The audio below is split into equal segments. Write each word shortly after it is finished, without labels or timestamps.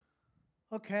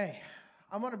Okay,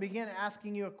 I'm going to begin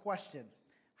asking you a question.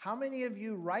 How many of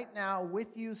you right now,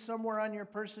 with you somewhere on your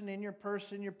person, in your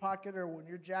purse, in your pocket, or in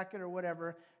your jacket, or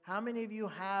whatever, how many of you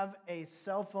have a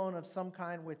cell phone of some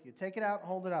kind with you? Take it out and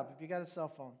hold it up if you got a cell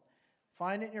phone.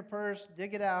 Find it in your purse,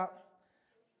 dig it out.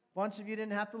 A bunch of you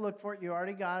didn't have to look for it. You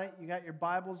already got it. You got your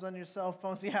Bibles on your cell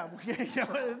phones. Yeah,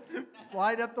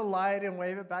 light up the light and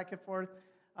wave it back and forth.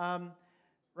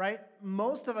 Right?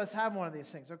 Most of us have one of these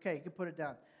things. Okay, you can put it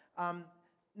down.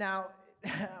 Now,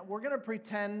 we're going to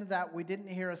pretend that we didn't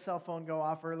hear a cell phone go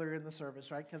off earlier in the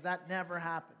service, right? Because that never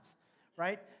happens,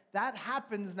 right? That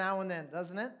happens now and then,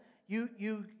 doesn't it? You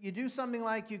do something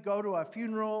like you go to a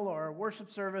funeral or a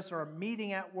worship service or a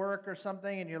meeting at work or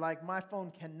something, and you're like, my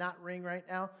phone cannot ring right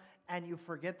now, and you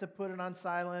forget to put it on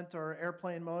silent or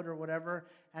airplane mode or whatever,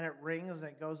 and it rings and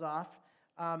it goes off.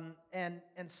 And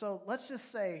so let's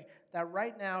just say that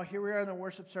right now, here we are in the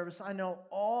worship service. I know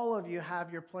all of you have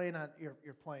your plane on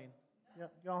your plane.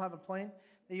 You all have a plane?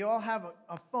 You all have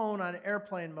a phone on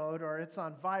airplane mode, or it's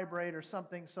on vibrate or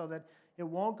something so that it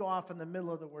won't go off in the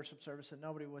middle of the worship service and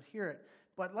nobody would hear it.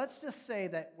 But let's just say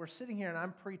that we're sitting here and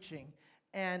I'm preaching,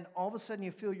 and all of a sudden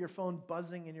you feel your phone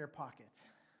buzzing in your pocket,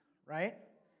 right?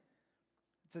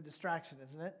 It's a distraction,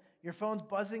 isn't it? Your phone's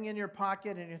buzzing in your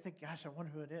pocket and you think, gosh, I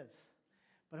wonder who it is.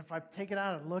 But if I take it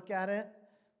out and look at it,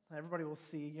 everybody will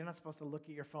see. You're not supposed to look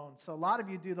at your phone. So a lot of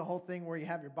you do the whole thing where you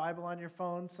have your Bible on your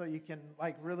phone so you can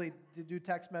really do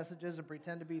text messages and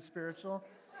pretend to be spiritual,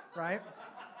 right?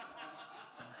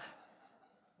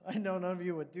 I know none of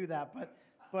you would do that,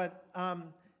 but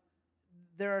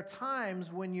there are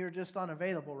times when you're just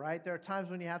unavailable, right? There are times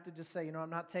when you have to just say, I'm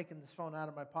not taking this phone out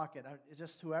of my pocket.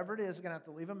 Just whoever it is going to have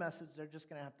to leave a message. They're just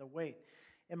going to have to wait.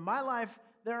 In my life,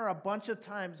 there are a bunch of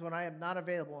times when I am not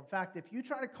available. In fact, if you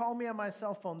try to call me on my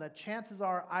cell phone, the chances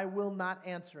are I will not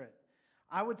answer it.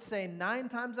 I would say 9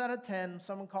 times out of 10,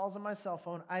 someone calls on my cell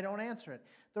phone, I don't answer it.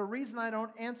 The reason I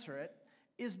don't answer it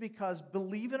is because,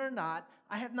 believe it or not,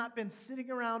 I have not been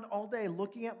sitting around all day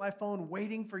looking at my phone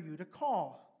waiting for you to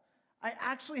call. I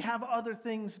actually have other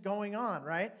things going on,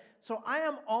 right? So I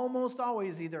am almost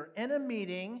always either in a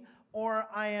meeting, or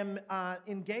I am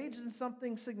engaged in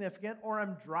something significant, or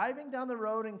I'm driving down the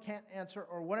road and can't answer,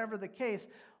 or whatever the case.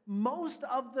 Most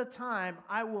of the time,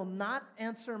 I will not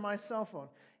answer my cell phone.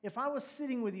 If I was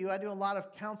sitting with you, I do a lot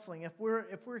of counseling. If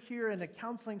we're here in a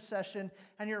counseling session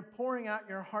and you're pouring out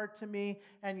your heart to me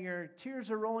and your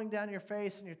tears are rolling down your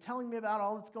face and you're telling me about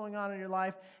all that's going on in your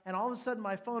life, and all of a sudden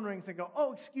my phone rings and I go,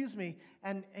 oh, excuse me,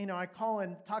 and I call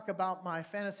and talk about my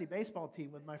fantasy baseball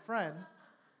team with my friend,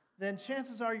 then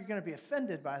chances are you're going to be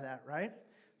offended by that, right?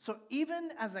 So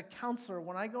even as a counselor,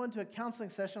 when I go into a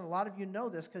counseling session, a lot of you know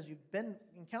this because you've been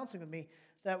in counseling with me,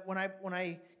 that when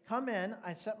I come in,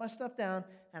 I set my stuff down,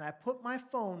 and I put my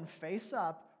phone face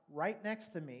up right next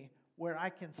to me where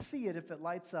I can see it if it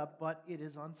lights up, but it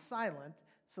is on silent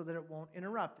so that it won't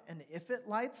interrupt. And if it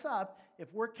lights up,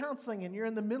 if we're counseling and you're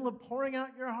in the middle of pouring out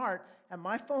your heart and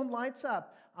my phone lights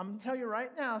up, I'm going to tell you right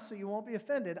now so you won't be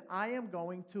offended, I am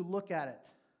going to look at it.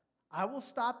 I will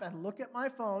stop and look at my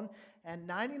phone, and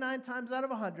 99 times out of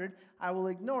 100, I will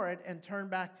ignore it and turn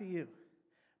back to you.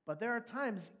 But there are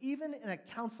times, even in a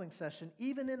counseling session,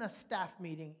 even in a staff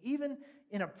meeting, even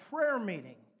in a prayer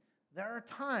meeting, there are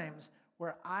times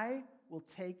where I will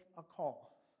take a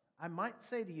call. I might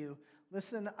say to you,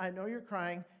 listen, I know you're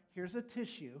crying. Here's a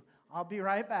tissue. I'll be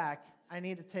right back. I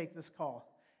need to take this call.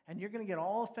 And you're going to get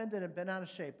all offended and bent out of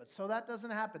shape. But so that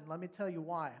doesn't happen, let me tell you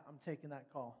why I'm taking that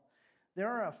call. There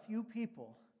are a few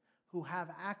people who have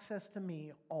access to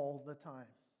me all the time.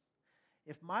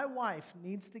 If my wife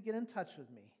needs to get in touch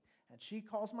with me and she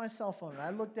calls my cell phone and I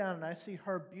look down and I see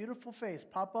her beautiful face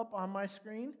pop up on my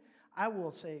screen, I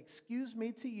will say, excuse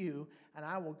me to you, and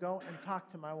I will go and talk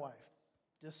to my wife,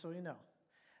 just so you know.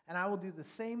 And I will do the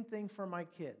same thing for my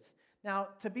kids. Now,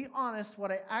 to be honest,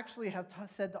 what I actually have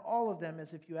said to all of them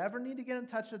is if you ever need to get in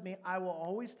touch with me, I will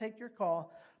always take your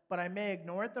call, but I may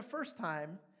ignore it the first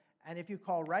time. And if you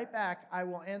call right back, I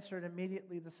will answer it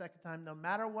immediately the second time. No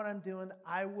matter what I'm doing,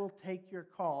 I will take your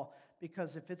call,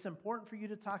 because if it's important for you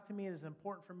to talk to me, it is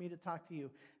important for me to talk to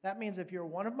you. That means if you're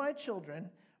one of my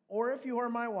children, or if you are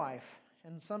my wife,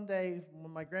 and someday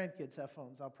when my grandkids have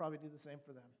phones, I'll probably do the same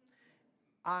for them,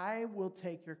 I will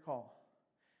take your call.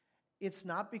 It's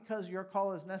not because your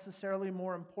call is necessarily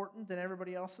more important than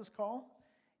everybody else's call.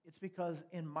 It's because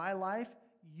in my life,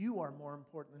 you are more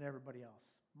important than everybody else.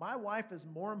 My wife is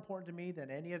more important to me than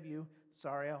any of you.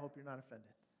 Sorry, I hope you're not offended.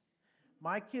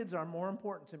 My kids are more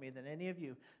important to me than any of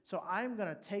you. So I'm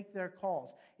going to take their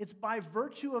calls. It's by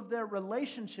virtue of their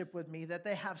relationship with me that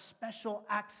they have special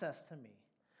access to me.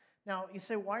 Now, you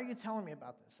say, why are you telling me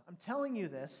about this? I'm telling you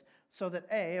this so that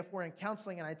A, if we're in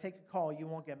counseling and I take a call, you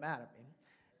won't get mad at me.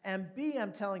 And B,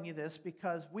 I'm telling you this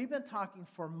because we've been talking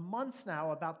for months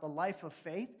now about the life of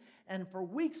faith, and for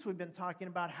weeks we've been talking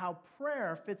about how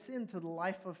prayer fits into the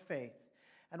life of faith.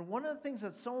 And one of the things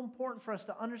that's so important for us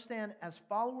to understand as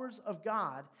followers of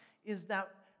God is that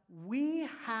we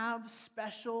have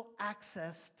special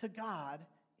access to God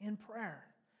in prayer.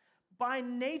 By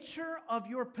nature of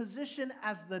your position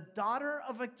as the daughter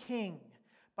of a king,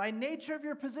 by nature of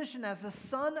your position as the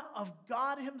son of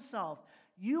God himself,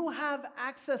 you have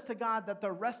access to God that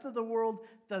the rest of the world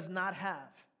does not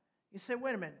have. You say,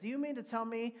 wait a minute, do you mean to tell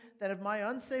me that if my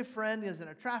unsafe friend is in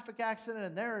a traffic accident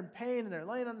and they're in pain and they're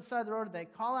laying on the side of the road and they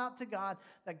call out to God,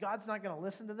 that God's not going to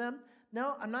listen to them?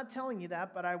 No, I'm not telling you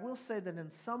that, but I will say that in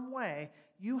some way,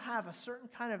 you have a certain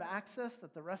kind of access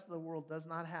that the rest of the world does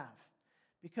not have.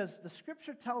 Because the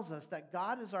scripture tells us that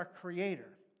God is our creator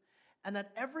and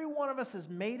that every one of us is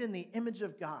made in the image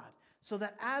of God. So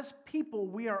that as people,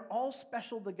 we are all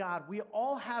special to God. We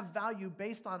all have value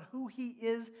based on who he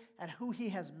is and who he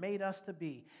has made us to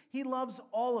be. He loves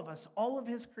all of us, all of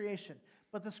his creation.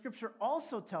 But the scripture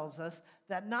also tells us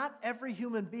that not every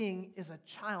human being is a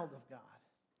child of God.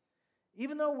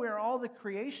 Even though we're all the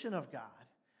creation of God,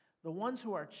 the ones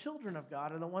who are children of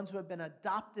God are the ones who have been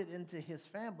adopted into his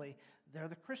family. They're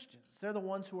the Christians. They're the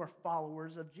ones who are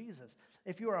followers of Jesus.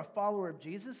 If you are a follower of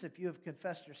Jesus, if you have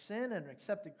confessed your sin and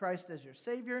accepted Christ as your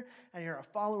Savior, and you're a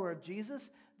follower of Jesus,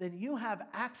 then you have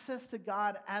access to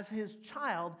God as his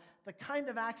child, the kind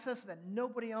of access that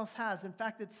nobody else has. In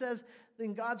fact, it says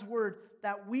in God's word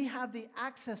that we have the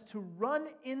access to run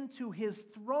into his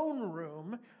throne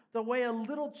room the way a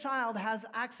little child has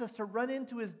access to run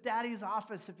into his daddy's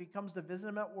office if he comes to visit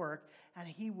him at work, and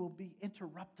he will be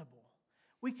interruptible.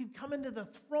 We can come into the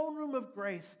throne room of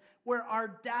grace where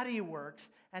our daddy works,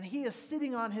 and he is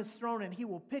sitting on his throne, and he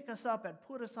will pick us up and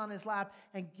put us on his lap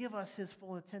and give us his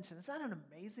full attention. Is that an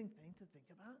amazing thing to think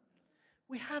about?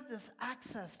 We have this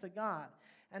access to God,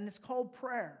 and it's called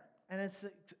prayer, and it's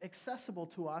accessible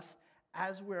to us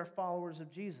as we're followers of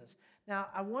Jesus. Now,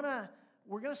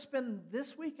 we're going to spend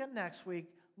this week and next week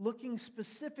looking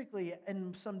specifically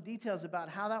in some details about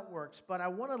how that works, but I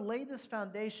want to lay this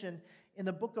foundation in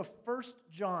the book of 1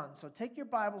 John. So take your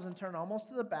Bibles and turn almost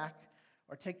to the back,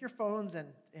 or take your phones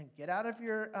and get out of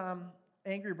your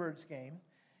Angry Birds game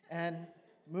and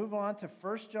move on to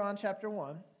 1 John chapter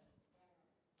 1.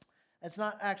 It's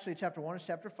not actually chapter 1, it's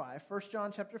chapter 5. 1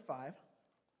 John chapter 5.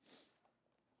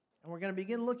 And we're going to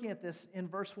begin looking at this in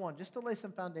verse 1, just to lay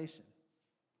some foundation.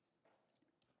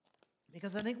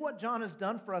 Because I think what John has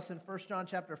done for us in 1 John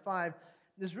chapter 5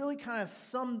 is really kind of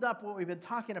summed up what we've been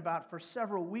talking about for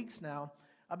several weeks now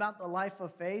about the life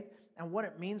of faith and what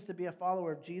it means to be a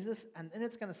follower of Jesus. And then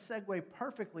it's going to segue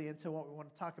perfectly into what we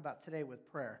want to talk about today with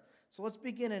prayer. So let's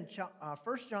begin in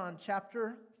 1 John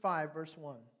chapter 5, verse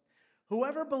 1.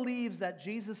 Whoever believes that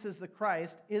Jesus is the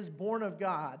Christ is born of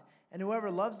God, and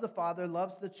whoever loves the Father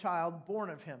loves the child born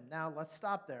of him. Now let's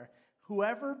stop there.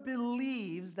 Whoever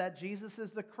believes that Jesus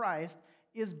is the Christ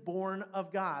is born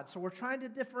of God. So we're trying to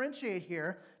differentiate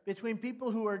here between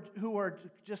people who are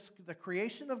just the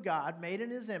creation of God, made in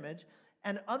his image,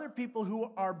 and other people who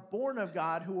are born of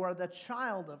God, who are the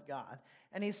child of God.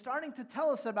 And he's starting to tell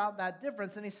us about that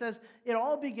difference, and he says it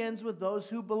all begins with those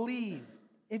who believe.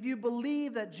 If you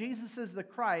believe that Jesus is the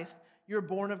Christ, you're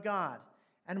born of God.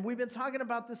 And we've been talking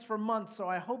about this for months, so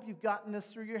I hope you've gotten this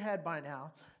through your head by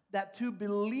now, that to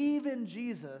believe in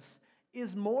Jesus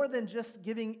is more than just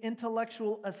giving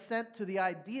intellectual assent to the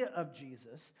idea of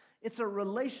Jesus. It's a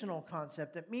relational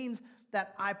concept. It means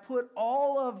that I put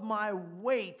all of my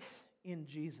weight in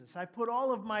Jesus. I put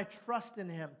all of my trust in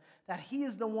him, that he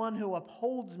is the one who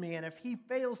upholds me, and if he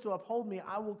fails to uphold me,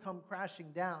 I will come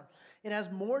crashing down. It has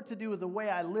more to do with the way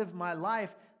I live my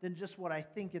life than just what I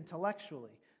think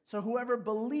intellectually. So whoever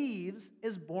believes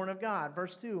is born of God.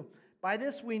 Verse 2, by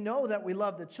this we know that we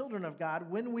love the children of God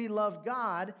when we love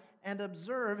God and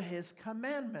observe his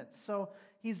commandments. So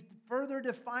he's further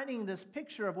defining this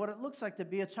picture of what it looks like to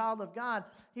be a child of God.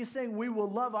 He's saying we will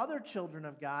love other children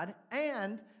of God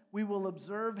and we will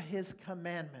observe his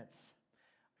commandments.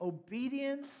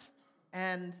 Obedience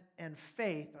and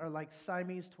faith are like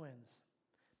Siamese twins.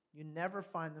 You never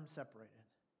find them separated.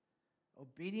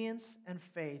 Obedience and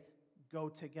faith go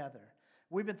together.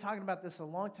 We've been talking about this a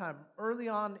long time. Early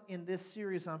on in this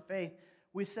series on faith,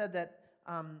 we said that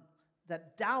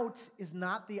that doubt is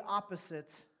not the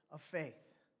opposite of faith.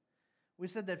 We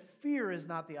said that fear is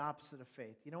not the opposite of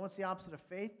faith. You know what's the opposite of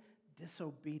faith?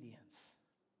 Disobedience.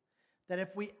 that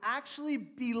if we actually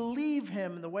believe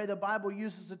him in the way the Bible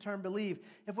uses the term believe,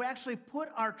 if we actually put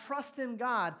our trust in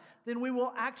God, then we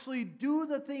will actually do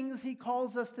the things he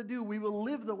calls us to do. We will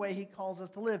live the way he calls us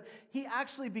to live. He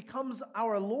actually becomes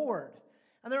our Lord.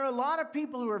 And there are a lot of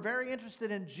people who are very interested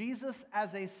in Jesus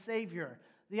as a Savior.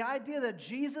 The idea that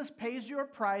Jesus pays your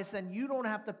price and you don't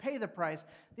have to pay the price.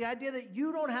 The idea that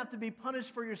you don't have to be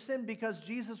punished for your sin because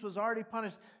Jesus was already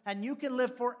punished and you can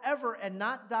live forever and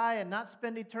not die and not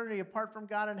spend eternity apart from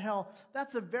God in hell.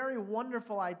 That's a very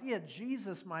wonderful idea.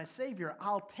 Jesus, my Savior,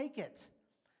 I'll take it.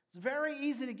 It's very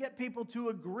easy to get people to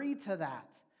agree to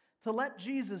that, to let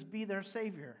Jesus be their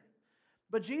Savior.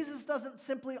 But Jesus doesn't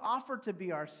simply offer to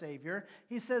be our Savior.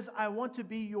 He says, I want to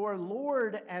be your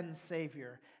Lord and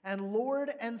Savior. And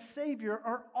Lord and Savior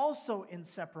are also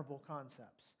inseparable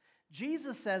concepts.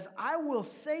 Jesus says, I will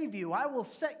save you. I will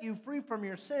set you free from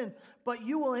your sin, but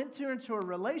you will enter into a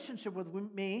relationship with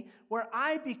me where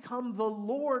I become the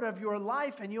Lord of your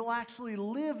life, and you'll actually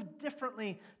live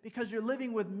differently because you're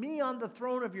living with me on the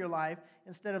throne of your life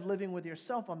instead of living with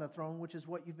yourself on the throne, which is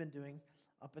what you've been doing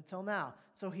up until now.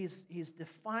 So he's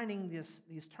defining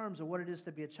these terms of what it is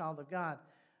to be a child of God.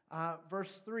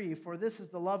 Verse 3, for this is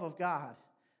the love of God,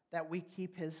 that we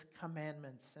keep his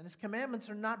commandments. And his commandments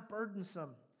are not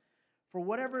burdensome. For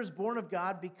whatever is born of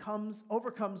God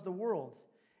overcomes the world.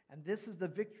 And this is the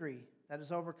victory that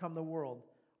has overcome the world,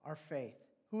 our faith.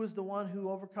 Who is the one who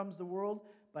overcomes the world?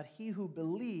 But he who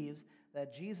believes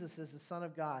that Jesus is the Son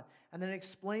of God. And then it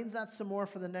explains that some more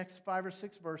for the next 5 or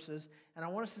 6 verses. And I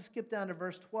want us to skip down to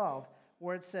verse 12,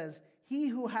 where it says, he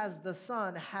who has the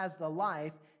Son has the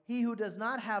life. He who does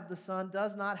not have the Son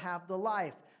does not have the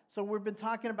life. So we've been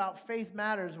talking about faith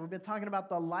matters. We've been talking about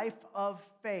the life of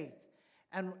faith.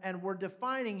 And we're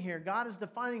defining here, God is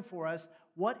defining for us,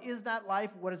 what is that life?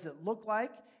 What does it look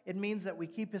like? It means that we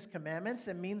keep his commandments.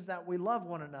 It means that we love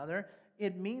one another.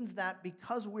 It means that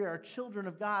because we are children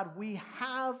of God, we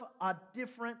have a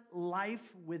different life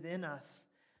within us,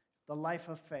 the life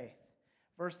of faith.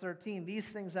 Verse 13, these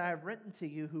things I have written to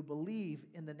you who believe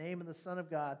in the name of the Son of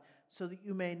God, so that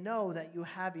you may know that you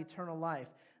have eternal life.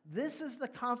 This is the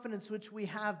confidence which we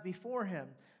have before him,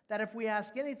 that if we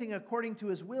ask anything according to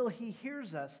his will, he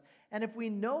hears us. And if we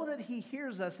know that he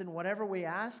hears us in whatever we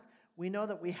ask, we know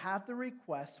that we have the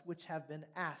requests which have been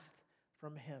asked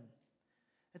from him.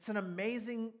 It's an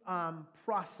amazing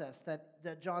process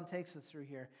that John takes us through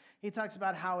here. He talks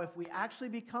about how if we actually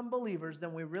become believers,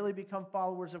 then we really become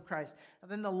followers of Christ.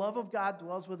 And then the love of God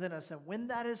dwells within us. And when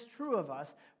that is true of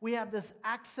us, we have this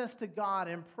access to God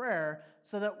in prayer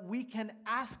so that we can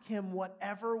ask him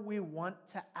whatever we want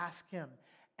to ask him.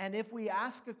 And if we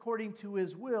ask according to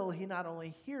his will, he not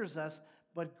only hears us,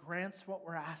 but grants what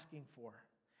we're asking for.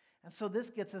 And so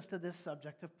this gets us to this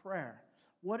subject of prayer.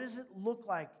 What does it look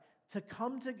like to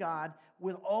come to God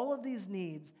with all of these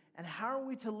needs, and how are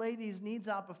we to lay these needs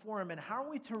out before him, and how are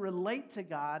we to relate to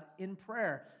God in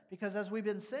prayer? Because as we've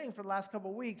been saying for the last couple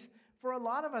of weeks, for a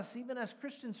lot of us, even as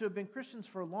Christians who have been Christians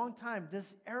for a long time,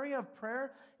 this area of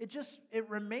prayer, it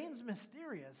remains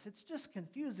mysterious. It's just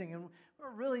confusing, and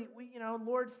we're really,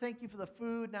 Lord, thank you for the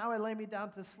food. Now I lay me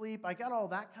down to sleep. I got all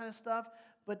that kind of stuff,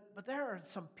 but there are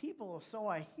some people, so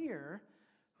I hear,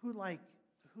 who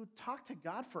talk to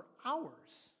God for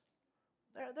hours.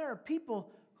 There are people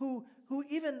who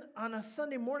even on a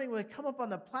Sunday morning when they come up on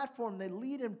the platform, they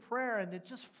lead in prayer and it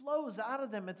just flows out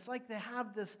of them. It's like they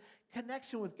have this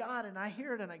connection with God, and I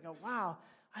hear it and I go, wow,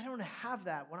 I don't have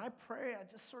that. When I pray, I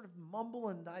just sort of mumble,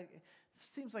 and it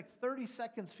seems like 30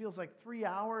 seconds feels like 3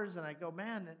 hours, and I go,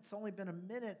 man, it's only been a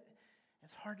minute.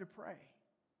 It's hard to pray.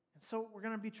 And so what we're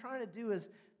going to be trying to do is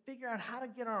figure out how to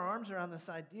get our arms around this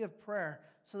idea of prayer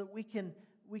so that we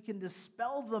can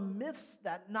dispel the myths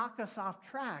that knock us off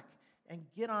track and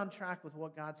get on track with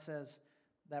what God says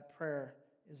that prayer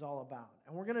is all about.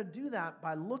 And we're going to do that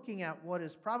by looking at what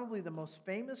is probably the most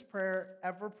famous prayer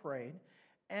ever prayed,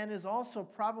 and is also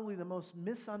probably the most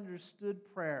misunderstood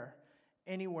prayer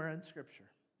anywhere in Scripture.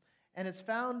 And it's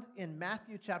found in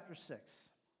Matthew chapter 6.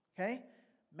 Okay?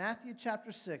 Matthew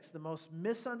chapter 6, the most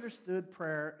misunderstood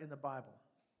prayer in the Bible.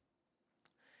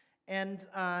 And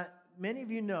many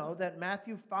of you know that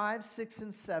Matthew 5, 6,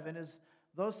 and 7 is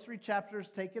those 3 chapters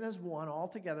taken as one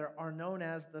altogether are known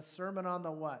as the Sermon on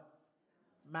the what?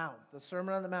 Mount. The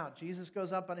Sermon on the Mount. Jesus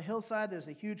goes up on a hillside. There's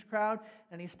a huge crowd,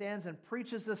 and he stands and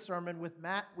preaches this sermon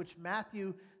which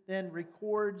Matthew then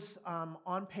records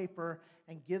on paper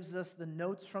and gives us the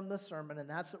notes from the sermon, and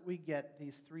that's what we get,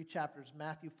 these 3 chapters,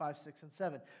 Matthew 5, 6, and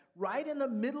 7. Right in the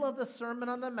middle of the Sermon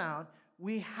on the Mount,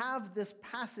 we have this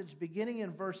passage beginning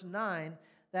in verse 9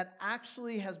 that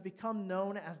actually has become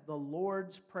known as the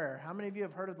Lord's Prayer. How many of you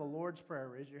have heard of the Lord's Prayer?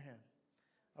 Raise your hand.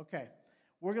 Okay.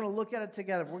 We're going to look at it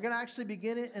together. We're going to actually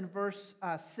begin it in verse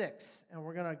 6, and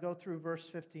we're going to go through verse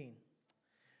 15.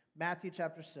 Matthew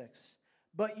chapter 6.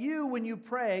 But you, when you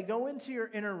pray, go into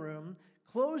your inner room,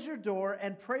 close your door,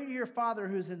 and pray to your Father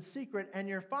who's in secret, and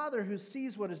your Father who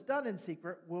sees what is done in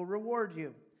secret will reward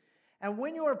you. And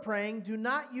when you are praying, do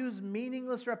not use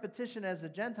meaningless repetition as the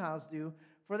Gentiles do,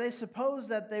 for they suppose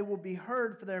that they will be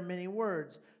heard for their many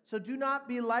words. So do not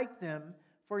be like them,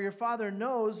 for your Father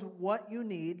knows what you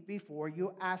need before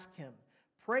you ask Him.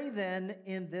 Pray then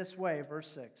in this way,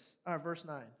 verse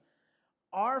 9.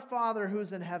 Our Father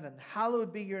who's in heaven,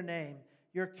 hallowed be your name.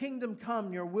 Your kingdom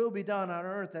come, your will be done on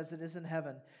earth as it is in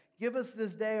heaven. Give us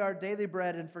this day our daily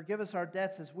bread, and forgive us our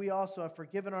debts as we also have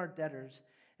forgiven our debtors.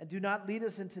 And do not lead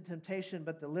us into temptation,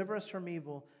 but deliver us from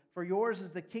evil. For yours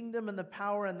is the kingdom and the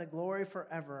power and the glory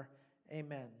forever.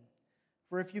 Amen.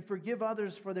 For if you forgive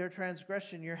others for their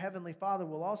transgression, your heavenly Father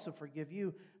will also forgive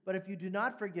you. But if you do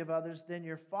not forgive others, then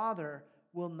your Father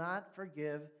will not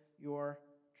forgive your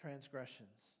transgressions.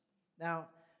 Now,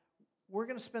 we're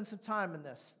going to spend some time in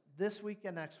this week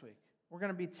and next week. We're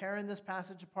going to be tearing this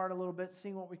passage apart a little bit,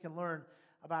 seeing what we can learn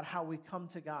about how we come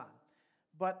to God.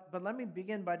 But let me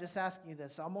begin by just asking you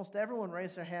this. Almost everyone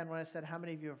raised their hand when I said, how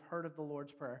many of you have heard of the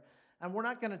Lord's Prayer? And we're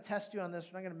not going to test you on this.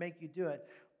 We're not going to make you do it.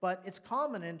 But it's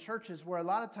common in churches where a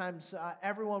lot of times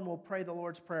everyone will pray the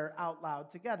Lord's Prayer out loud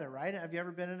together, right? Have you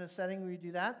ever been in a setting where you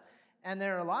do that? And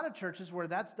there are a lot of churches where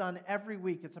that's done every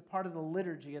week. It's a part of the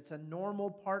liturgy. It's a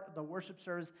normal part of the worship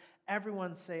service.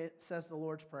 Everyone says the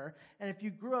Lord's Prayer. And if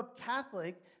you grew up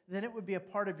Catholic, then it would be a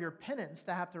part of your penance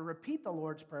to have to repeat the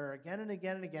Lord's Prayer again and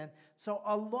again and again. So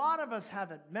a lot of us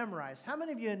have it memorized. How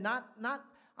many of you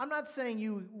I'm not saying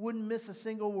you wouldn't miss a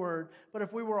single word, but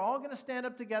if we were all going to stand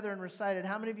up together and recite it,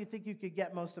 how many of you think you could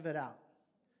get most of it out?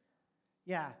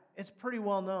 Yeah, it's pretty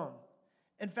well known.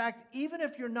 In fact, even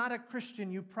if you're not a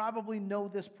Christian, you probably know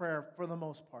this prayer for the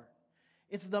most part.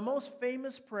 It's the most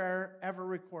famous prayer ever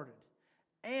recorded.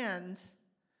 And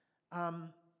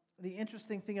the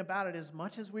interesting thing about it, as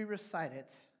much as we recite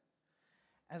it,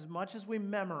 as much as we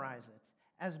memorize it,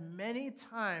 as many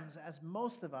times as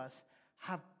most of us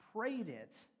have prayed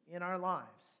it in our lives,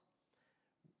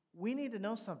 we need to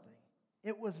know something.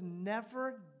 It was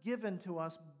never given to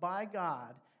us by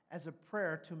God as a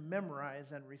prayer to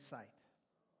memorize and recite.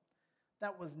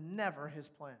 That was never His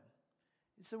plan.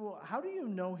 You say, well, how do you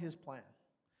know His plan?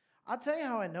 I'll tell you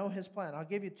how I know His plan. I'll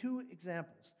give you two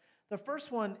examples. The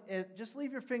first one, just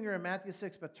leave your finger in Matthew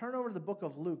 6, but turn over to the book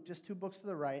of Luke, just 2 books to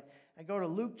the right, and go to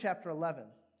Luke chapter 11.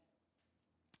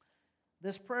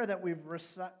 This prayer that we've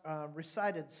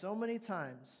recited so many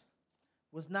times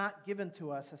was not given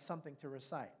to us as something to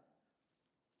recite.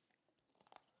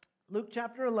 Luke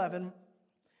chapter 11,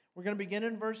 we're going to begin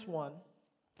in verse 1.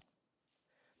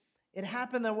 It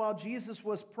happened that while Jesus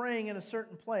was praying in a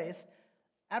certain place,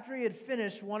 after he had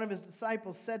finished, one of his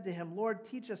disciples said to him, Lord,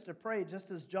 teach us to pray, just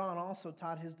as John also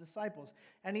taught his disciples.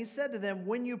 And he said to them,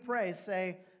 when you pray,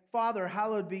 say, Father,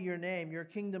 hallowed be your name, your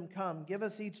kingdom come. Give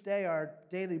us each day our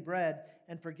daily bread,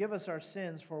 and forgive us our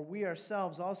sins, for we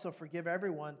ourselves also forgive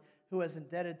everyone who is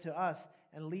indebted to us,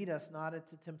 and lead us not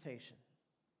into temptation.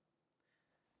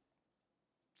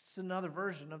 It's another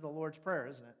version of the Lord's Prayer,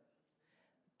 isn't it?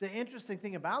 The interesting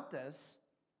thing about this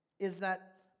is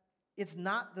that it's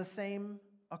not the same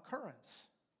occurrence.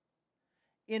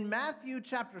 In Matthew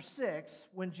chapter 6,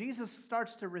 when Jesus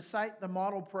starts to recite the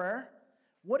model prayer,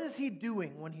 what is he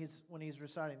doing when he's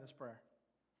reciting this prayer?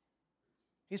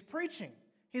 He's preaching.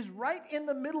 He's right in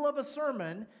the middle of a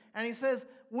sermon, and he says,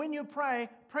 when you pray,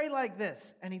 pray like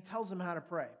this. And he tells them how to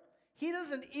pray. He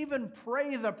doesn't even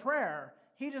pray the prayer.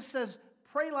 He just says,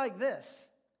 pray like this.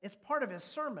 It's part of his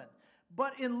sermon.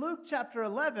 But in Luke chapter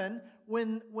 11,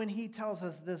 when he tells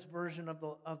us this version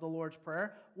of the Lord's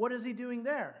Prayer, what is he doing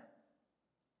there?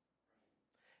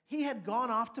 He had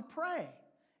gone off to pray.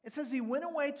 It says he went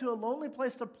away to a lonely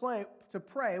place to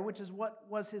pray, which is what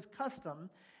was his custom.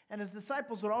 And his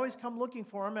disciples would always come looking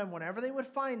for him. And whenever they would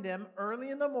find him, early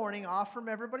in the morning, off from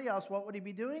everybody else, what would he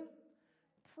be doing?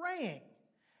 Praying.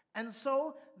 And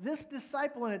so this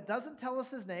disciple, and it doesn't tell us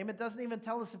his name, it doesn't even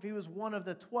tell us if he was one of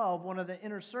the 12, one of the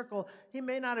inner circle. He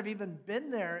may not have even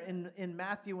been there in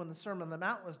Matthew when the Sermon on the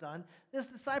Mount was done. This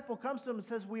disciple comes to him and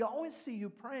says, we always see you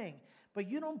praying, but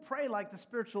you don't pray like the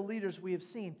spiritual leaders we have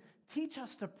seen. Teach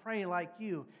us to pray like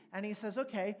you. And he says,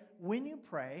 okay, when you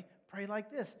pray, pray like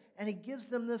this. And he gives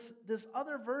them this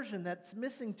other version that's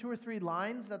missing 2 or 3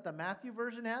 lines that the Matthew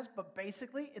version has, but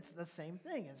basically it's the same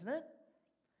thing, isn't it?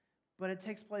 but it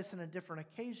takes place on a different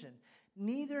occasion.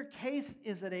 Neither case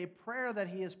is it a prayer that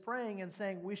he is praying and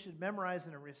saying we should memorize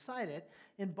and recite it.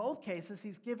 In both cases,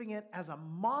 he's giving it as a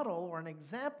model or an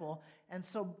example. And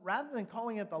so rather than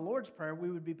calling it the Lord's Prayer, we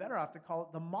would be better off to call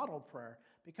it the model prayer,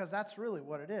 because that's really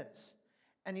what it is.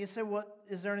 And you say, well,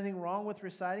 is there anything wrong with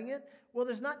reciting it? Well,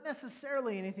 there's not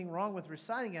necessarily anything wrong with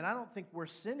reciting it. I don't think we're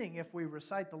sinning if we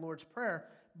recite the Lord's Prayer.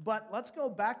 But let's go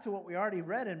back to what we already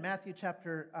read in Matthew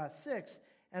chapter 6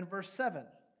 and verse 7.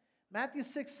 Matthew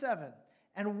 6:7.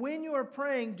 And when you are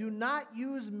praying, do not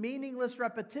use meaningless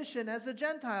repetition as the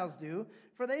Gentiles do,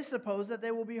 for they suppose that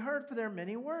they will be heard for their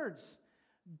many words.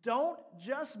 Don't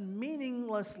just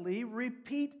meaninglessly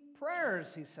repeat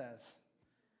prayers, he says.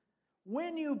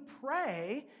 When you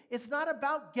pray, it's not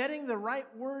about getting the right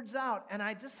words out. And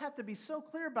I just have to be so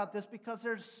clear about this because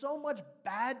there's so much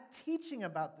bad teaching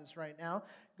about this right now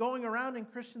going around in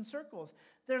Christian circles.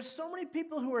 There's so many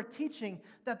people who are teaching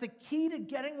that the key to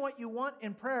getting what you want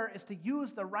in prayer is to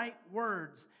use the right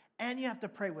words. And you have to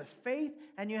pray with faith,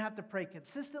 and you have to pray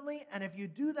consistently. And if you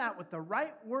do that with the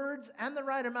right words and the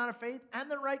right amount of faith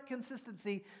and the right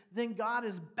consistency, then God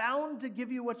is bound to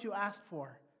give you what you asked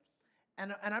for.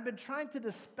 And I've been trying to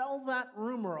dispel that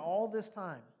rumor all this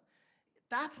time.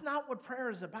 That's not what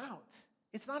prayer is about.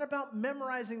 It's not about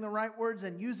memorizing the right words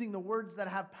and using the words that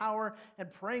have power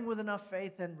and praying with enough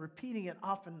faith and repeating it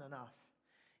often enough.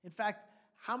 In fact,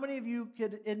 how many of you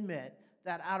could admit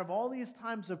that out of all these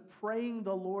times of praying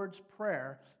the Lord's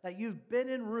Prayer, that you've been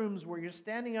in rooms where you're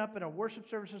standing up in a worship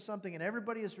service or something and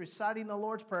everybody is reciting the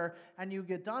Lord's Prayer and you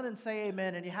get done and say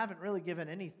amen and you haven't really given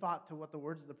any thought to what the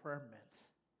words of the prayer meant?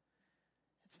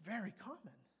 It's very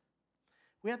common.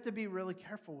 We have to be really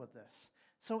careful with this.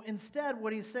 So instead,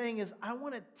 what he's saying is, I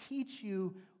want to teach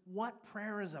you what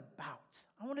prayer is about.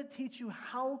 I want to teach you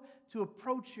how to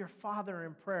approach your Father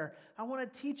in prayer. I want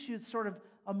to teach you sort of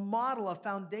a model, a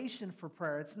foundation for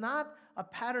prayer. It's not a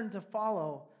pattern to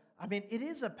follow. I mean, it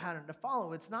is a pattern to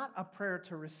follow. It's not a prayer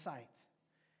to recite.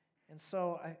 And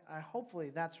so I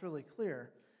hopefully that's really clear.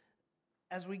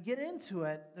 As we get into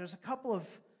it, there's a couple of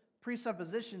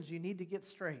presuppositions you need to get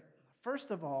straight. First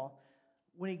of all,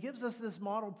 when he gives us this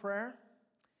model prayer,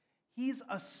 he's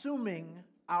assuming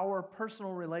our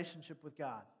personal relationship with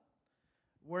God.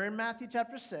 We're in Matthew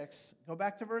chapter 6. Go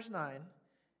back to verse 9.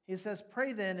 He says,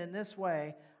 pray then in this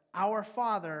way, our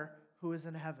Father who is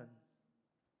in heaven.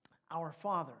 Our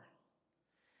Father.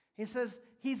 He says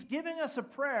he's giving us a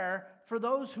prayer for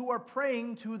those who are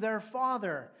praying to their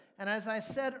Father. And as I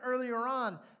said earlier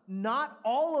on, not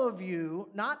all of you,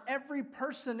 not every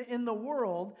person in the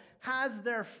world has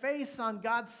their face on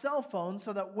God's cell phone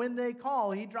so that when they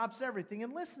call, he drops everything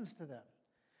and listens to them.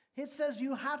 It says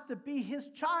you have to be his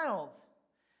child.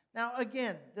 Now,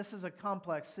 again, this is a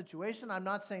complex situation. I'm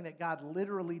not saying that God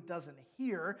literally doesn't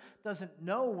hear, doesn't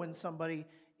know when somebody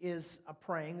is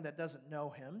praying that doesn't know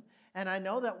him. And I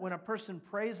know that when a person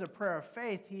prays a prayer of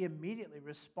faith, he immediately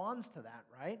responds to that,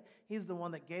 right? He's the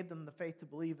one that gave them the faith to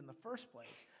believe in the first place.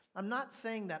 I'm not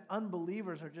saying that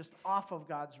unbelievers are just off of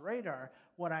God's radar.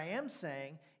 What I am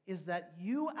saying is that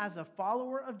you as a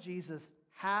follower of Jesus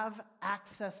have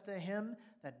access to him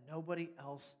that nobody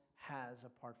else has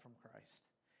apart from Christ.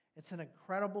 It's an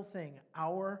incredible thing.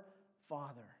 Our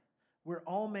Father. We're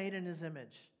all made in his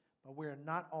image, but we're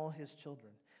not all his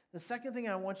children. The second thing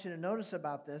I want you to notice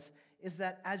about this is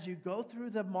that as you go through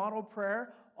the model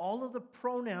prayer, all of the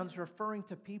pronouns referring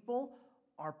to people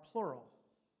are plural.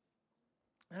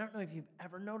 I don't know if you've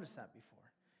ever noticed that before.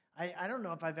 I don't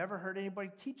know if I've ever heard anybody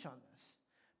teach on this.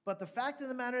 But the fact of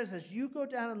the matter is, as you go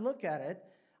down and look at it,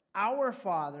 our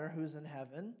Father who's in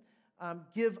heaven,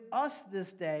 give us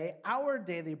this day our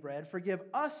daily bread. Forgive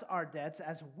us our debts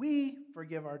as we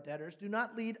forgive our debtors. Do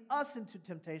not lead us into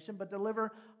temptation, but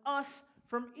deliver us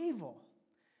from evil.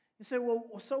 You say, well,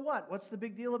 so what? What's the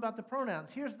big deal about the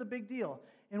pronouns? Here's the big deal.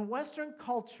 In Western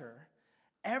culture,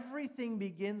 everything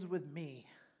begins with me.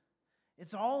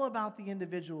 It's all about the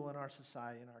individual in our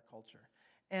society, in our culture.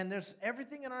 And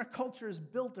everything in our culture is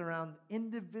built around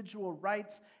individual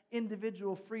rights,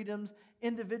 individual freedoms,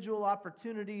 individual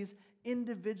opportunities,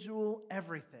 individual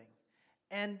everything.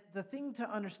 And the thing to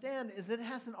understand is it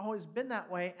hasn't always been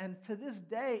that way, and to this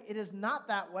day, it is not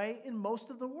that way in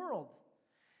most of the world.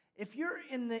 If you're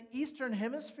in the Eastern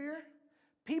Hemisphere,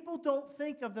 people don't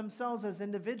think of themselves as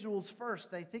individuals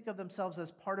first. They think of themselves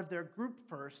as part of their group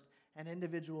first and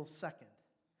individuals second.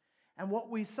 And what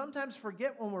we sometimes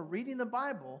forget when we're reading the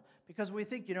Bible, because we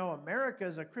think, America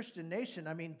is a Christian nation.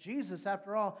 I mean, Jesus,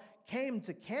 after all, came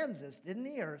to Kansas, didn't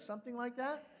he? Or something like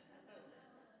that?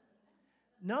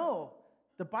 No,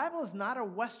 the Bible is not a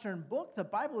Western book. The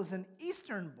Bible is an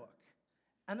Eastern book.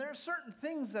 And there are certain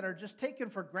things that are just taken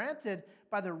for granted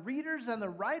by the readers and the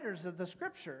writers of the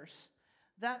Scriptures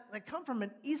that come from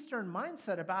an Eastern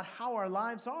mindset about how our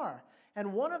lives are.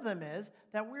 And one of them is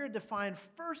that we are defined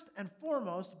first and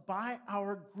foremost by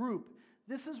our group.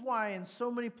 This is why in so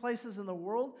many places in the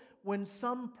world, when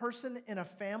some person in a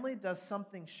family does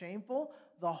something shameful,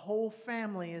 the whole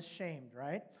family is shamed,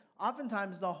 right?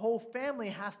 Oftentimes, the whole family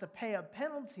has to pay a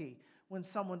penalty when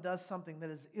someone does something that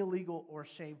is illegal or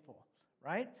shameful,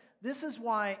 right? This is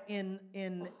why in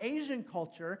Asian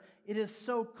culture, it is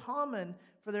so common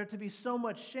for there to be so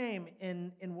much shame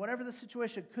in whatever the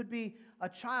situation. It could be a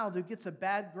child who gets a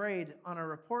bad grade on a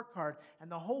report card,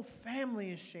 and the whole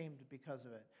family is shamed because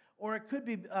of it. Or it could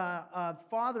be a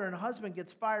father and a husband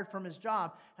gets fired from his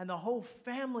job, and the whole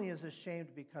family is ashamed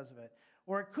because of it.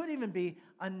 Or it could even be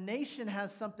a nation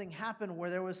has something happen where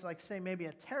there was, like, say, maybe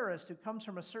a terrorist who comes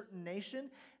from a certain nation,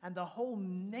 and the whole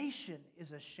nation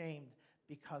is ashamed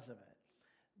because of it.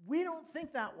 We don't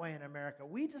think that way in America.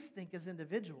 We just think as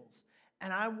individuals.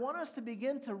 And I want us to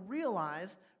begin to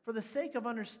realize, for the sake of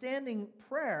understanding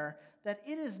prayer, that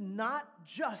it is not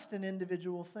just an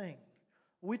individual thing.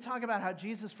 We talk about how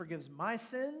Jesus forgives my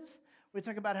sins. We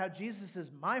talk about how Jesus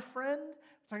is my friend.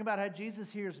 We talk about how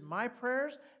Jesus hears my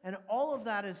prayers. And all of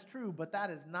that is true, but that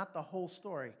is not the whole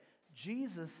story.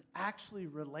 Jesus actually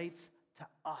relates to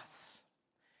us.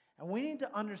 And we need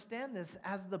to understand this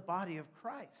as the body of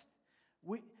Christ.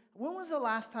 When was the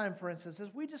last time, for instance,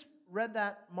 as we just read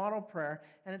that model prayer,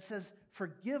 and it says,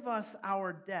 forgive us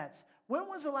our debts. When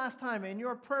was the last time in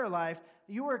your prayer life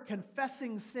you were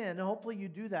confessing sin? And hopefully you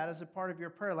do that as a part of your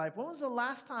prayer life. When was the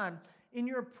last time in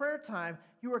your prayer time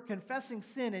you were confessing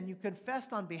sin and you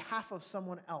confessed on behalf of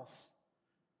someone else?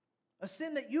 A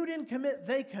sin that you didn't commit,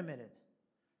 they committed.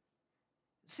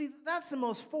 See, that's the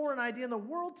most foreign idea in the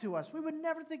world to us. We would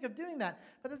never think of doing that.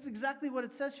 But that's exactly what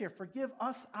it says here. Forgive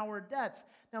us our debts.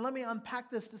 Now, let me unpack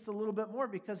this just a little bit more,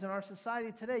 because in our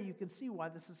society today, you can see why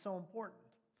this is so important.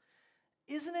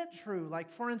 Isn't it true, like,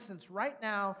 for instance, right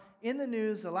now in the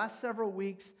news, the last several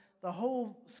weeks, the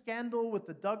whole scandal with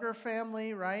the Duggar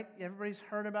family, right? Everybody's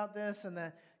heard about this. And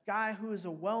the guy who is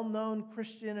a well-known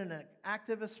Christian and an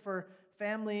activist for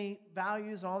family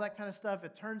values and all that kind of stuff.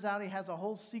 It turns out he has a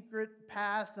whole secret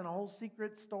past and a whole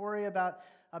secret story about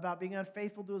being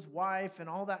unfaithful to his wife and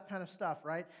all that kind of stuff,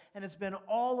 right? And it's been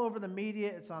all over the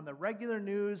media. It's on the regular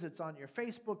news. It's on your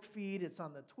Facebook feed. It's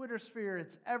on the Twitter sphere.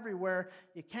 It's everywhere.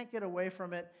 You can't get away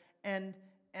from it. And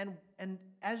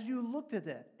as you looked at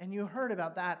it and you heard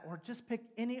about that, or just pick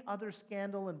any other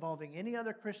scandal involving any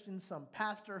other Christian, some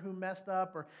pastor who messed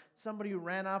up, or somebody who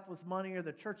ran off with money, or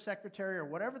the church secretary, or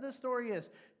whatever the story is,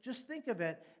 just think of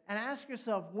it and ask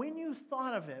yourself, when you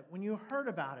thought of it, when you heard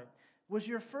about it, was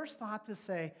your first thought to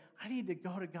say, I need to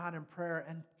go to God in prayer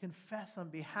and confess on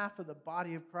behalf of the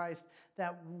body of Christ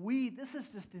that this is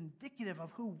just indicative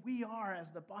of who we are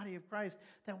as the body of Christ,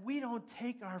 that we don't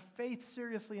take our faith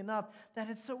seriously enough, that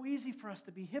it's so easy for us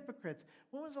to be hypocrites?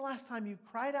 When was the last time you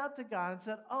cried out to God and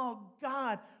said, oh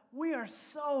God, we are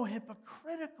so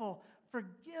hypocritical,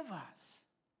 forgive us?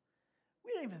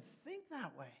 We don't even think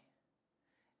that way.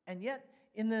 And yet,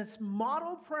 in this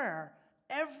model prayer,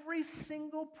 every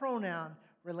single pronoun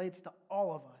relates to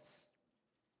all of us.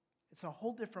 It's a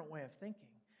whole different way of thinking.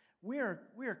 We are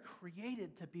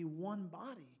created to be one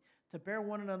body, to bear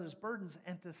one another's burdens,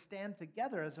 and to stand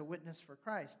together as a witness for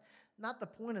Christ. Not the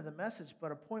point of the message,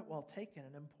 but a point well taken,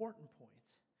 an important point.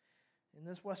 In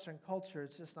this Western culture,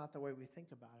 it's just not the way we think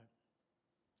about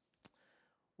it.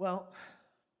 Well,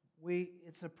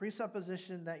 it's a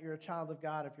presupposition that you're a child of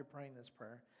God if you're praying this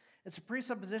prayer. It's a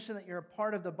presupposition that you're a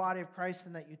part of the body of Christ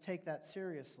and that you take that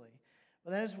seriously. But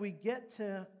then as we get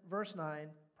to verse 9,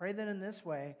 pray that in this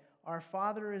way, our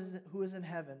Father who is in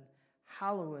heaven,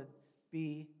 hallowed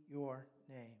be your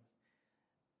name.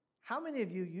 How many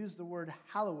of you use the word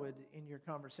hallowed in your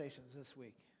conversations this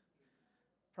week?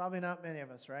 Probably not many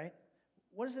of us, right?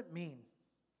 What does it mean?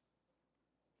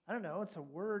 I don't know. It's a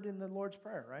word in the Lord's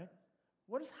Prayer, right?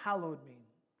 What does hallowed mean?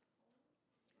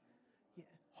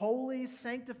 Holy,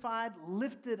 sanctified,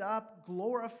 lifted up,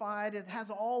 glorified. It has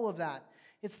all of that.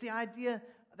 It's the idea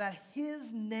that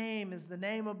His name is the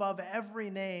name above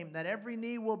every name, that every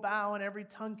knee will bow and every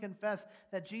tongue confess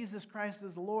that Jesus Christ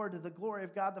is Lord to the glory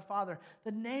of God the Father.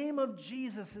 The name of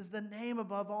Jesus is the name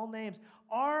above all names.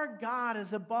 Our God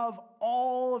is above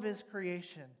all of His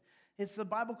creation. The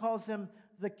Bible calls Him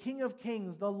the King of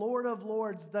Kings, the Lord of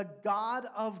Lords, the God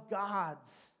of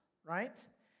gods, right?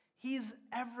 He's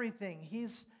everything.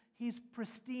 He's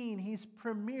pristine. He's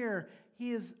premier. He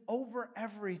is over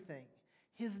everything.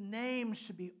 His name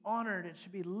should be honored. It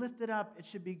should be lifted up. It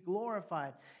should be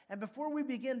glorified. And before we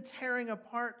begin tearing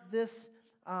apart this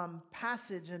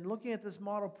passage and looking at this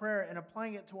model prayer and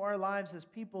applying it to our lives as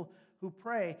people who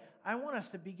pray, I want us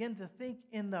to begin to think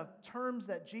in the terms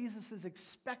that Jesus is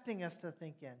expecting us to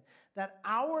think in, that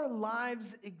our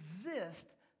lives exist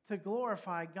to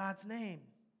glorify God's name.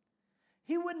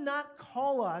 He would not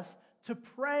call us to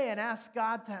pray and ask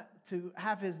God to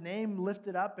have His name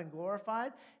lifted up and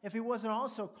glorified if He wasn't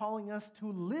also calling us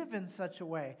to live in such a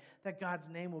way that God's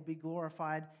name will be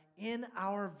glorified in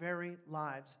our very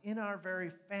lives, in our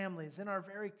very families, in our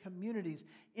very communities,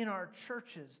 in our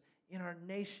churches, in our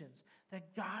nations,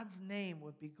 that God's name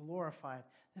would be glorified.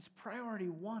 It's priority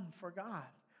one for God.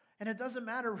 And it doesn't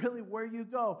matter really where you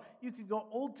go. You could go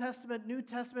Old Testament, New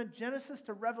Testament, Genesis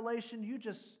to Revelation. You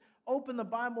just open the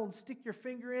Bible and stick your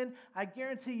finger in. I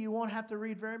guarantee you won't have to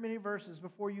read very many verses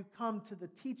before you come to the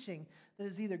teaching that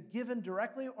is either given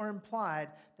directly or implied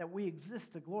that we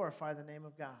exist to glorify the name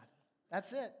of God.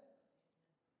 That's it.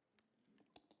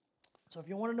 So if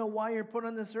you want to know why you're put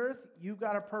on this earth, you've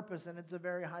got a purpose, and it's a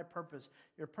very high purpose.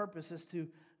 Your purpose is to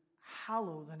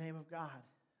hallow the name of God.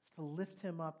 It's to lift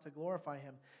Him up, to glorify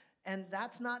Him. And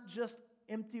that's not just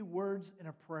empty words in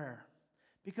a prayer,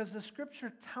 because the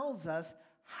Scripture tells us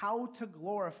how to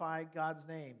glorify God's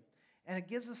name. And it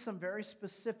gives us some very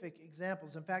specific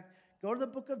examples. In fact, go to the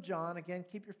book of John. Again,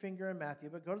 keep your finger in Matthew,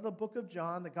 but go to the book of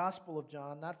John, the Gospel of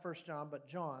John, not 1 John, but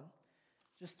John.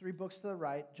 Just 3 books to the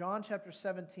right. John chapter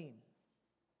 17.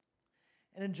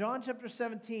 And in John chapter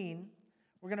 17,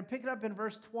 we're going to pick it up in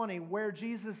verse 20, where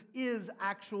Jesus is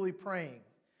actually praying.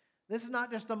 This is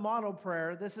not just a model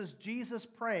prayer. This is Jesus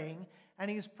praying,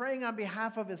 and He's praying on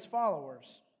behalf of His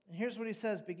followers. And here's what He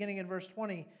says, beginning in verse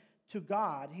 20, to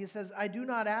God. He says, I do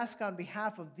not ask on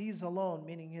behalf of these alone,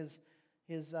 meaning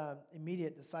His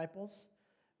immediate disciples,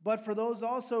 but for those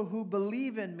also who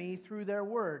believe in Me through their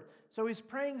word. So He's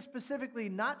praying specifically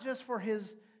not just for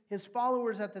His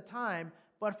followers at the time,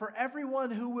 but for everyone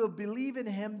who will believe in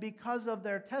Him because of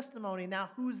their testimony.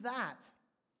 Now, who's that?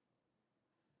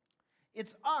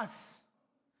 It's us.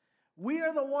 We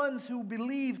are the ones who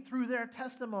believe through their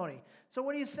testimony. So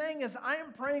what He's saying is, I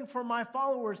am praying for my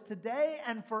followers today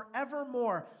and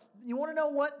forevermore. You want to know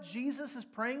what Jesus is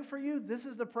praying for you? This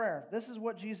is the prayer. This is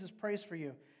what Jesus prays for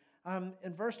you.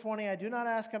 In verse 20, I do not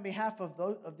ask on behalf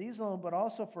of these alone, but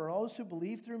also for those who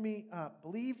believe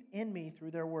in Me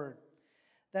through their word,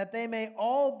 that they may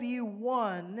all be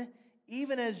one,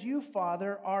 even as You,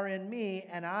 Father, are in Me,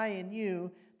 and I in You,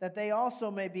 that they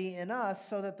also may be in us,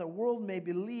 so that the world may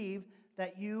believe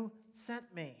that You sent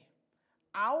Me.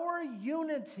 Our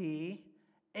unity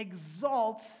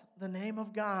exalts the name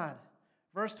of God.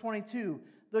 Verse 22,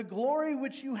 the glory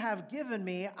which You have given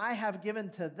Me, I have given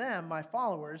to them, my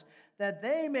followers, that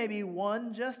they may be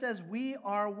one just as We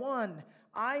are one.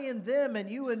 I in them and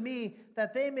You in Me,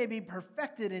 that they may be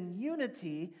perfected in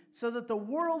unity, so that the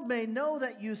world may know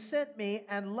that You sent Me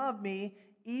and love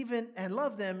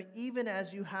them even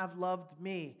as You have loved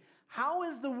Me. How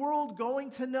is the world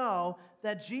going to know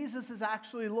that Jesus is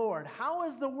actually Lord? How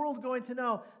is the world going to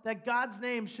know that God's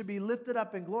name should be lifted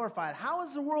up and glorified? How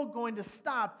is the world going to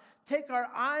stop, take our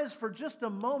eyes for just a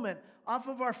moment off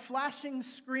of our flashing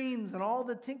screens and all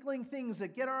the tinkling things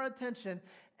that get our attention,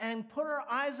 and put our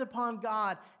eyes upon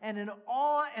God, and in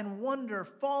awe and wonder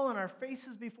fall on our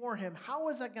faces before Him? How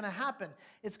is that going to happen?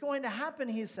 It's going to happen,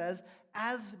 He says,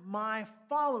 as my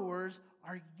followers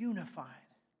are unified,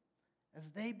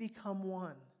 as they become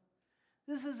one.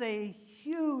 This is a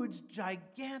huge,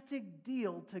 gigantic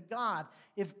deal to God.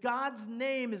 If God's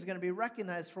name is going to be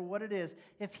recognized for what it is,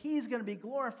 if He's going to be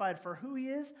glorified for who He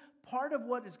is, part of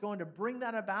what is going to bring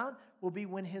that about will be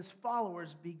when His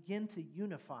followers begin to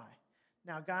unify.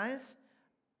 Now, guys,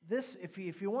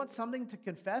 if you want something to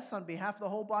confess on behalf of the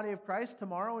whole body of Christ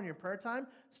tomorrow in your prayer time,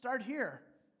 start here.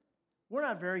 We're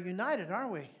not very united, are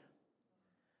we?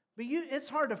 But it's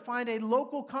hard to find a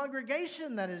local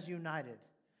congregation that is united.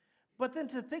 But then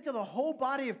to think of the whole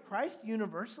body of Christ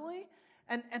universally,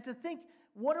 and to think,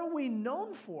 what are we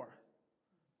known for?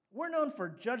 We're known for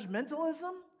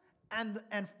judgmentalism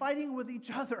and fighting with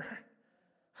each other.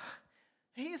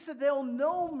 He said, they'll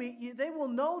know Me, they will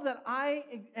know that I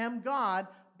am God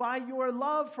by your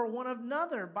love for one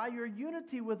another, by your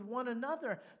unity with one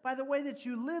another, by the way that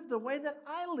you live, the way that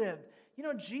I lived. You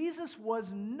know, Jesus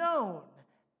was known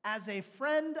as a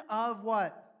friend of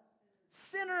what?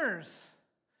 Sinners.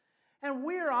 And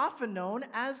we are often known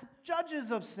as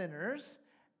judges of sinners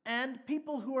and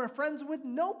people who are friends with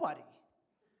nobody.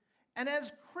 And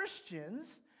as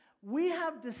Christians, we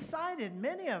have decided,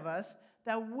 many of us,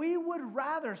 that we would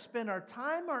rather spend our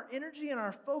time, our energy, and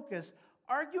our focus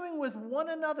arguing with one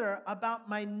another about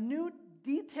minute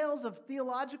details of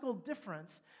theological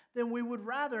difference, then we would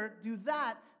rather do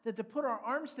that than to put our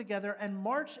arms together and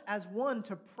march as one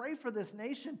to pray for this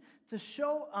nation, to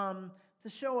show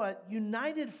a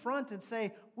united front and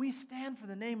say, we stand for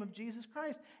the name of Jesus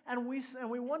Christ. And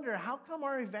we wonder, how come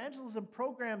our evangelism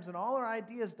programs and all our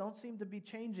ideas don't seem to be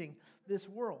changing this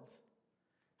world?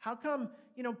 How come,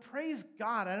 praise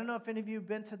God. I don't know if any of you have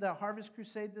been to the Harvest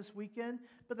Crusade this weekend,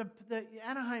 but the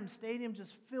Anaheim Stadium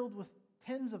just filled with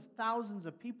tens of thousands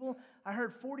of people. I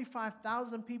heard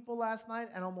 45,000 people last night,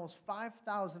 and almost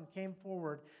 5,000 came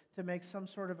forward to make some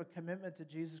sort of a commitment to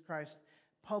Jesus Christ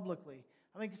publicly.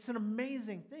 I mean, it's an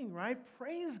amazing thing, right?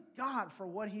 Praise God for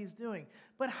what He's doing.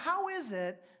 But how is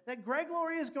it that Greg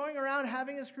Laurie is going around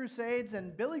having his crusades,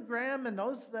 and Billy Graham and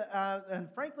and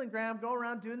Franklin Graham go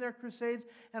around doing their crusades,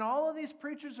 and all of these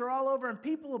preachers are all over, and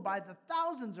people by the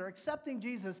thousands are accepting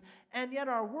Jesus, and yet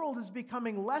our world is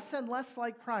becoming less and less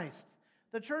like Christ?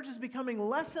 The church is becoming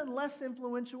less and less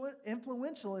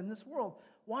influential in this world.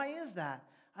 Why is that?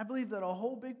 I believe that a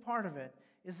whole big part of it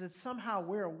is that somehow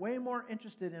we're way more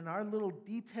interested in our little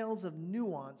details of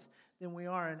nuance than we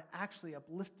are in actually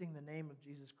uplifting the name of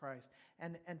Jesus Christ.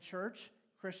 And church,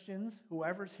 Christians,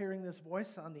 whoever's hearing this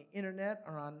voice on the internet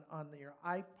or on your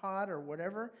iPod or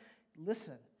whatever,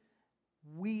 listen,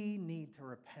 we need to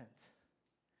repent.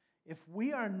 If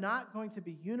we are not going to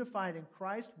be unified in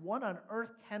Christ, what on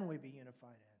earth can we be unified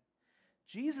in?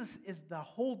 Jesus is the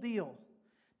whole deal.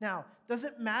 Now, does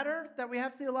it matter that we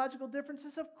have theological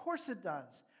differences? Of course it does.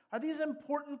 Are these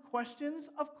important questions?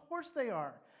 Of course they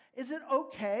are. Is it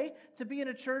okay to be in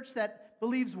a church that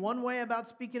believes one way about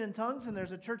speaking in tongues and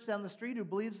there's a church down the street who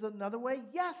believes another way?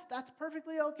 Yes, that's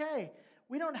perfectly okay.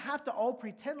 We don't have to all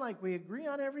pretend like we agree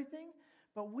on everything,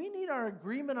 but we need our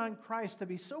agreement on Christ to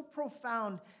be so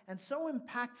profound and so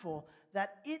impactful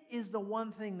that it is the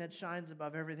one thing that shines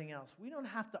above everything else. We don't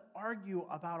have to argue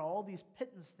about all these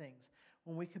pittance things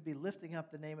when we could be lifting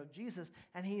up the name of Jesus.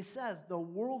 And He says the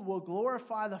world will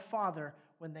glorify the Father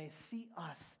when they see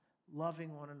us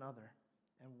loving one another.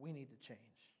 And we need to change.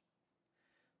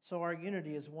 So our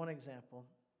unity is one example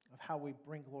of how we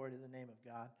bring glory to the name of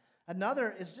God.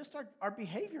 Another is just our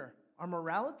behavior, our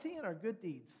morality, and our good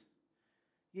deeds.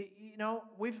 We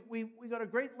go to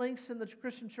great lengths in the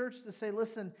Christian church to say,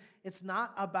 listen, it's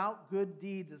not about good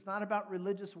deeds. It's not about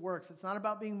religious works. It's not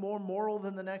about being more moral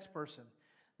than the next person.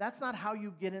 That's not how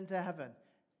you get into heaven.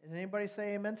 Did anybody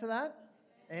say amen to that?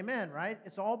 Amen, right?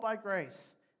 It's all by grace.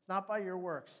 It's not by your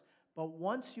works. But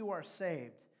once you are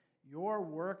saved, your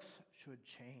works should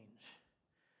change.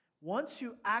 Once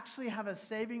you actually have a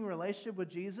saving relationship with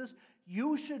Jesus,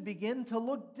 you should begin to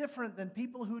look different than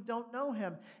people who don't know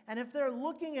Him. And if they're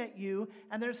looking at you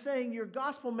and they're saying, your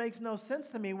gospel makes no sense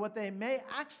to me, what they may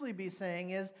actually be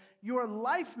saying is, your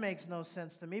life makes no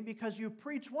sense to me because you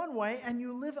preach one way and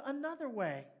you live another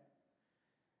way.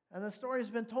 And the story has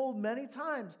been told many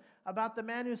times about the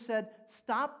man who said,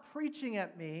 stop preaching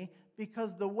at me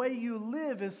because the way you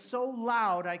live is so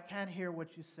loud I can't hear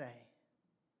what you say.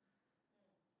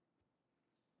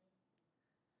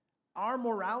 Our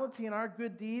morality and our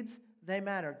good deeds, they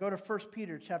matter. Go to 1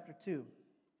 Peter chapter 2.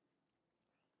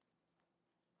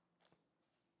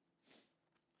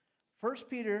 1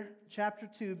 Peter chapter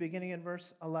 2, beginning in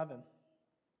verse 11.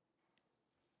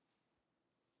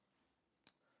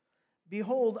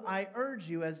 Behold, I urge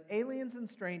you as aliens and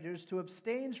strangers to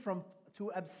abstain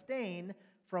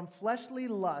from fleshly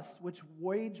lusts which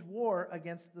wage war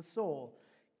against the soul.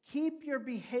 Keep your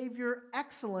behavior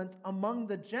excellent among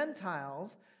the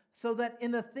Gentiles, so that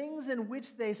in the things in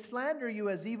which they slander you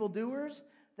as evildoers,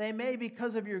 they may,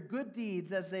 because of your good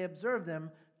deeds as they observe them,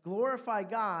 glorify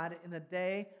God in the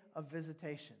day of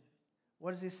visitation.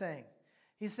 What is he saying?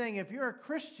 He's saying if you're a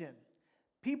Christian,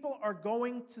 people are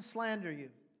going to slander you.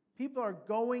 People are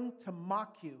going to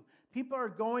mock you. People are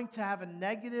going to have a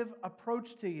negative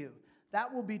approach to you.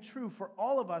 That will be true for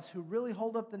all of us who really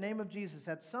hold up the name of Jesus.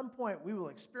 At some point, we will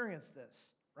experience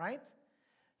this, right?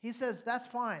 He says, that's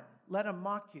fine. Let them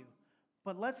mock you.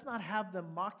 But let's not have them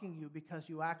mocking you because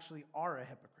you actually are a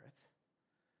hypocrite.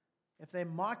 If they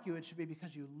mock you, it should be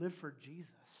because you live for Jesus.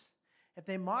 If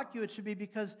they mock you, it should be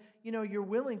because, you're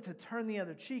willing to turn the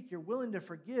other cheek. You're willing to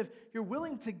forgive. You're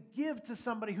willing to give to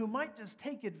somebody who might just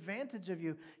take advantage of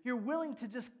you. You're willing to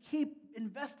just keep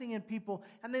investing in people.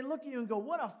 And they look at you and go,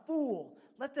 what a fool.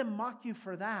 Let them mock you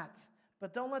for that.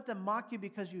 But don't let them mock you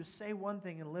because you say one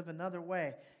thing and live another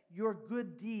way. Your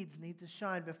good deeds need to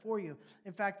shine before you.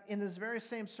 In fact, in this very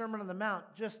same Sermon on the Mount,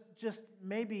 just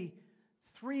maybe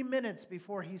 3 minutes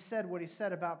before he said what he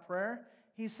said about prayer,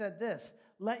 he said this,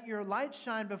 "Let your light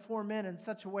shine before men in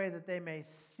such a way that they may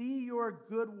see your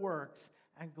good works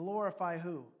and glorify"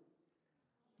 who?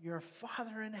 Your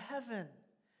Father in heaven.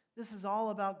 This is all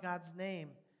about God's name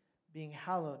being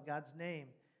hallowed, God's name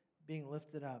being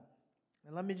lifted up.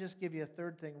 And let me just give you a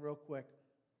third thing real quick.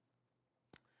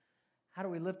 How do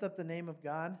we lift up the name of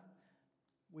God?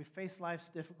 We face life's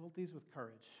difficulties with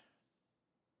courage.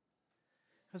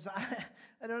 Because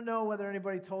I don't know whether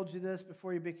anybody told you this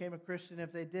before you became a Christian.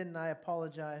 If they didn't, I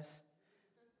apologize.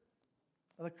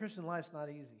 But the Christian life's not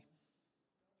easy.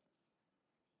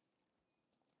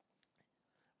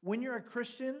 When you're a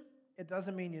Christian, it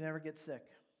doesn't mean you never get sick.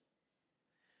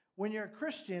 When you're a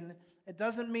Christian, it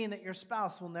doesn't mean that your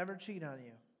spouse will never cheat on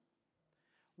you.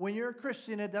 When you're a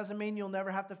Christian, it doesn't mean you'll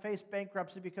never have to face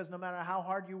bankruptcy because no matter how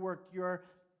hard you work, your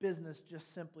business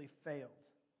just simply failed.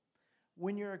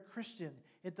 When you're a Christian,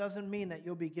 it doesn't mean that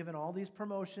you'll be given all these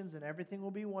promotions and everything will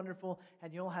be wonderful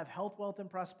and you'll have health, wealth, and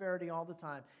prosperity all the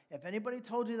time. If anybody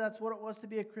told you that's what it was to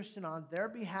be a Christian on their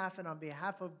behalf and on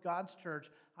behalf of God's church,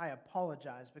 I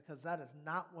apologize because that is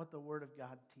not what the Word of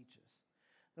God teaches.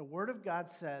 The Word of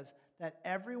God says that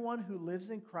everyone who lives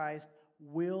in Christ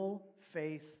will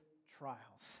face trials.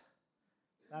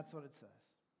 That's what it says.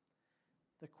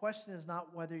 The question is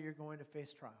not whether you're going to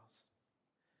face trials.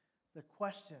 The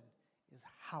question is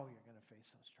how you're going to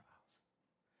face those trials.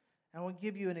 And I will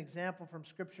give you an example from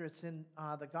Scripture. It's in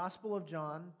the Gospel of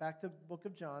John, back to the book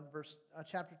of John,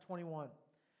 chapter 21.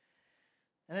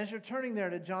 And as you're turning there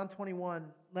to John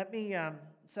 21, let me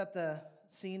set the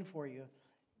scene for you.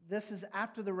 This is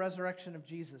after the resurrection of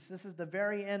Jesus. This is the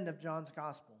very end of John's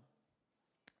Gospel.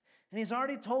 And he's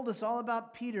already told us all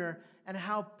about Peter and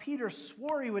how Peter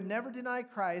swore he would never deny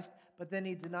Christ, but then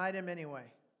he denied him anyway.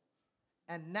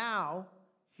 And now,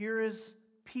 here is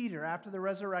Peter, after the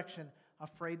resurrection,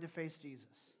 afraid to face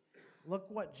Jesus. Look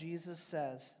what Jesus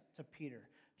says to Peter.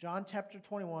 John chapter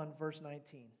 21, verse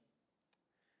 19.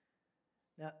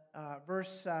 Now,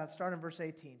 start in verse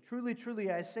 18. "Truly,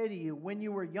 truly, I say to you, when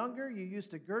you were younger, you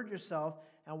used to gird yourself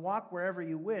and walk wherever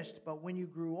you wished, but when you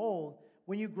grow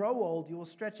old, you will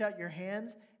stretch out your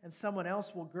hands, and someone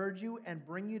else will gird you and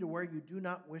bring you to where you do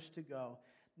not wish to go."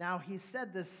 Now, he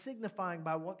said this, signifying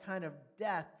by what kind of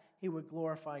death he would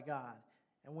glorify God.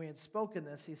 And when he had spoken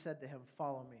this, he said to him,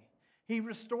 "Follow me." He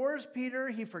restores Peter,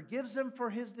 he forgives him for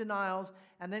his denials,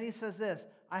 and then he says this,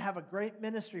 "I have a great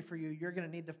ministry for you. You're going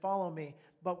to need to follow me.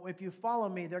 But if you follow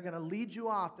me, they're going to lead you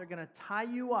off, they're going to tie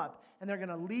you up, and they're going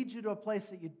to lead you to a place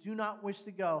that you do not wish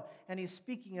to go." And he's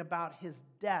speaking about his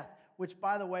death, which,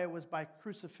 by the way, was by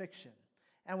crucifixion.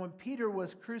 And when Peter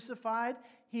was crucified,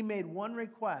 he made one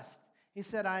request. He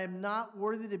said, "I am not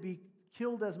worthy to be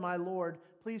killed as my Lord.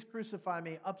 Please crucify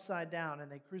me upside down."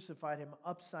 And they crucified him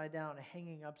upside down,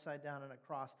 hanging upside down on a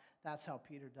cross. That's how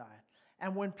Peter died.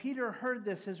 And when Peter heard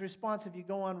this, his response, if you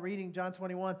go on reading John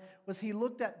 21, was he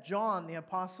looked at John, the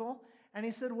apostle, and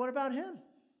he said, "What about him?"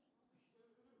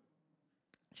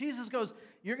 Jesus goes,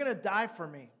 "You're going to die for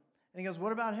me." And he goes,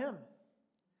 "What about him?"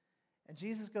 And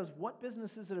Jesus goes, "What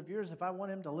business is it of yours if I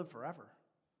want him to live forever?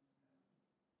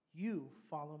 You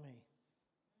follow me."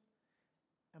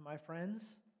 And my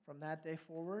friends, from that day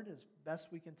forward, as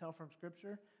best we can tell from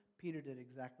Scripture, Peter did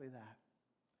exactly that.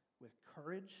 With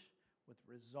courage, with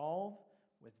resolve,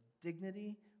 with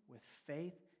dignity, with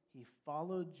faith, he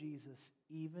followed Jesus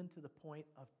even to the point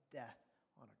of death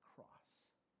on a cross.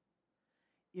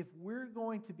 If we're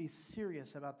going to be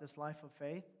serious about this life of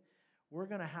faith, we're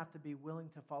going to have to be willing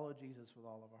to follow Jesus with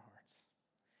all of our hearts.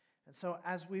 And so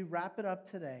as we wrap it up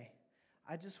today,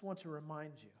 I just want to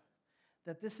remind you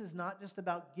that this is not just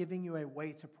about giving you a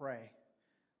way to pray.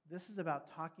 This is about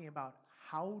talking about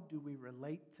how do we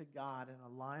relate to God and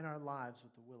align our lives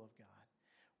with the will of God.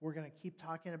 We're going to keep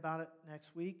talking about it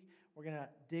next week. We're going to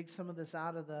dig some of this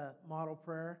out of the model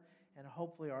prayer, and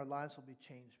hopefully our lives will be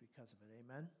changed because of it.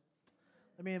 Amen?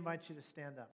 Let me invite you to stand up.